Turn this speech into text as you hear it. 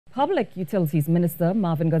Public Utilities Minister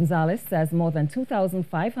Marvin Gonzales says more than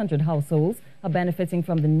 2,500 households are benefiting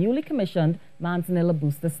from the newly commissioned Manzanilla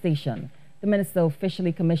Booster Station. The minister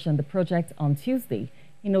officially commissioned the project on Tuesday.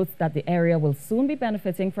 He notes that the area will soon be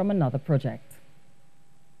benefiting from another project.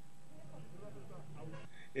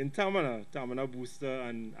 In Manzanilla Booster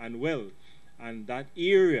and Well, and that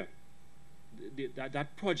area,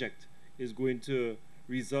 that project is going to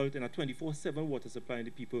result in a 24/7 water supply in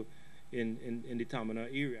the people in the Manzanilla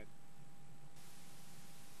area.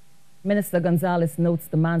 Minister Gonzales notes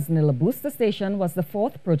the Manzanilla Booster Station was the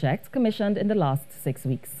fourth project commissioned in the last 6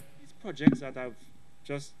 weeks. These projects that I've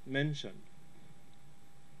just mentioned,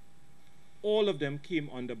 all of them came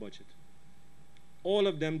under budget. All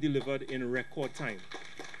of them delivered in record time,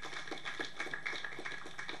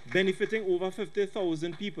 benefiting over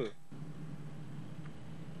 50,000 people.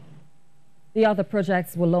 The other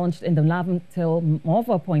projects were launched in the Laventille,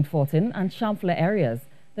 Morvant, Fortin and Champ Fleur areas.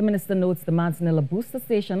 The minister notes the Manzanilla Booster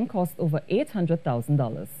Station cost over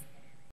 $800,000.